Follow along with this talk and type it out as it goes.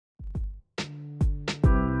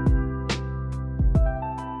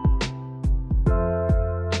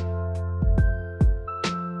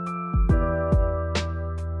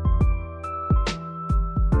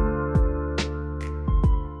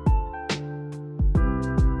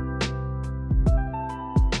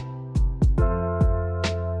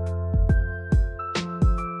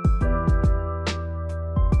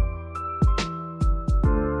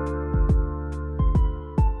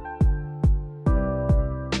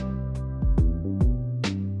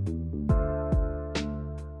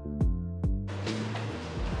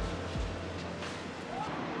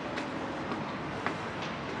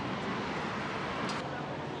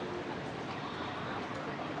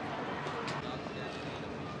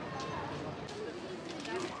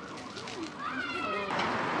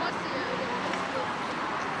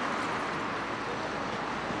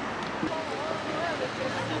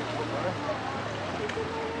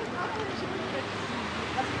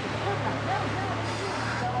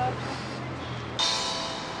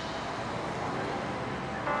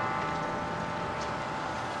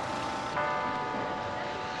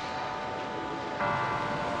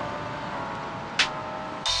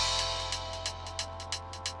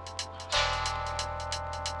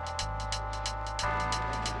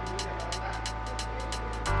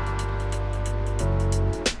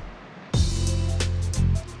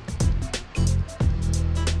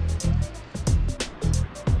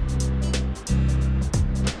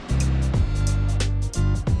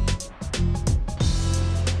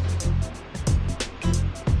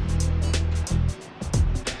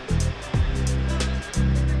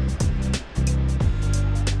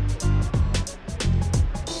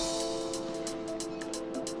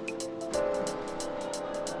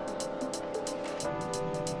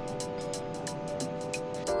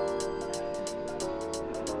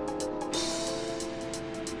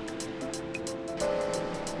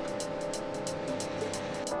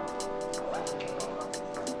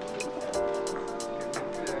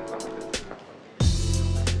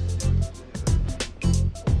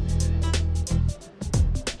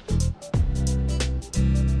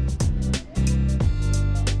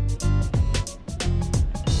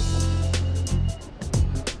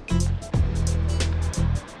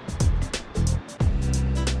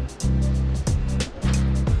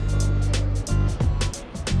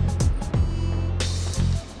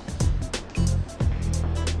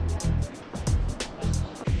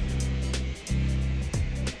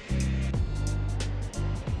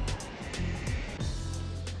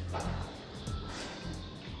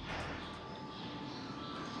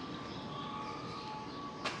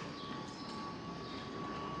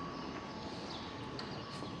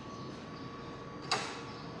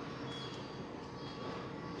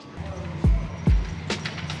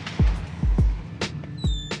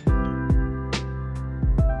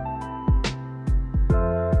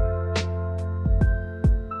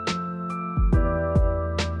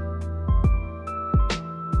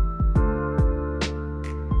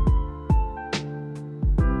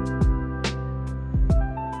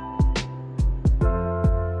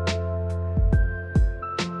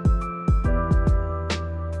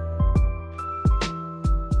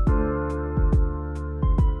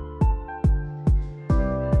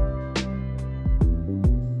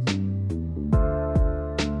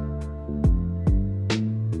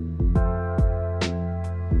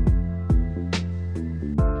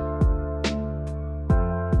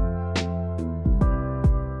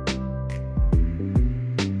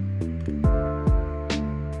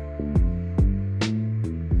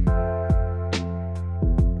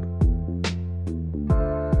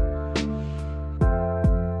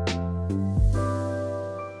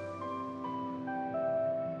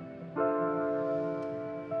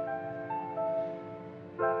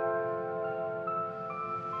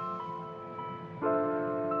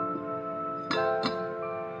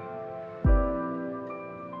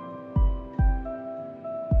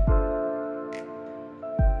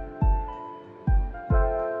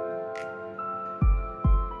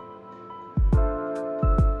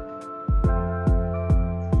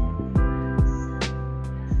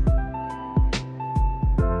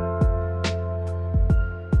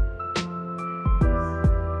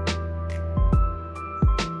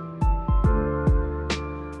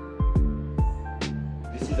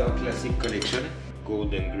classic collection,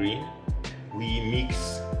 gold and green. We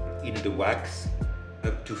mix in the wax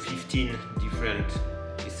up to 15 different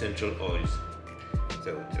essential oils.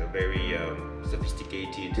 So it's a very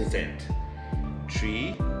sophisticated scent.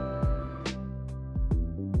 Tree.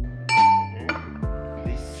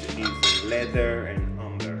 This is leather and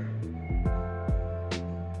amber.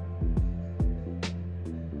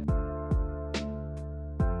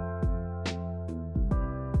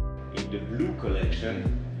 In the blue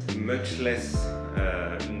collection, much less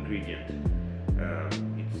ingredient.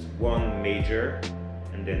 It's one major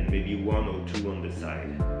and then maybe one or two on the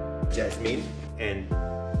side. Jasmine, and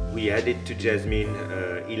we added to jasmine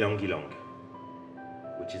ylang ylang,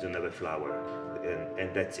 which is another flower,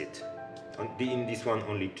 and that's it. In this one,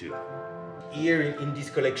 only two. Here in this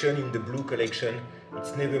collection, in the blue collection,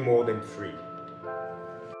 it's never more than 3.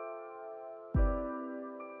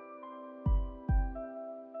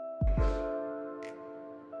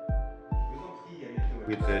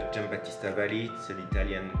 With Giambattista Valli, it's an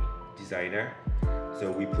Italian designer,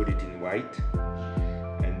 so we put it in white,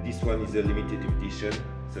 and this one is a limited edition,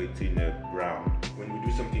 so it's in a brown. When we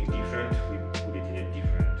do something different, we put it in a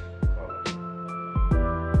different color.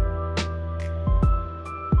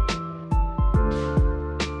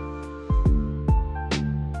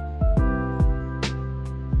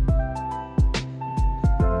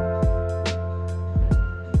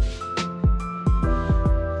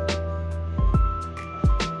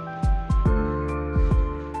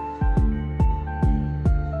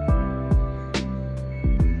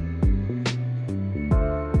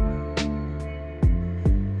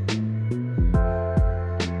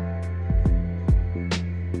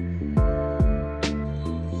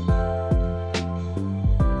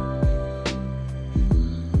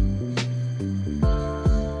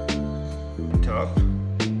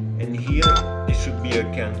 And here there should be a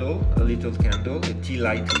candle, a little candle, a tea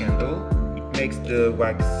light candle. It makes the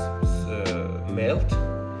wax melt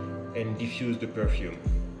and diffuse the perfume.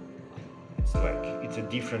 It's a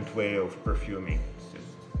different way of perfuming.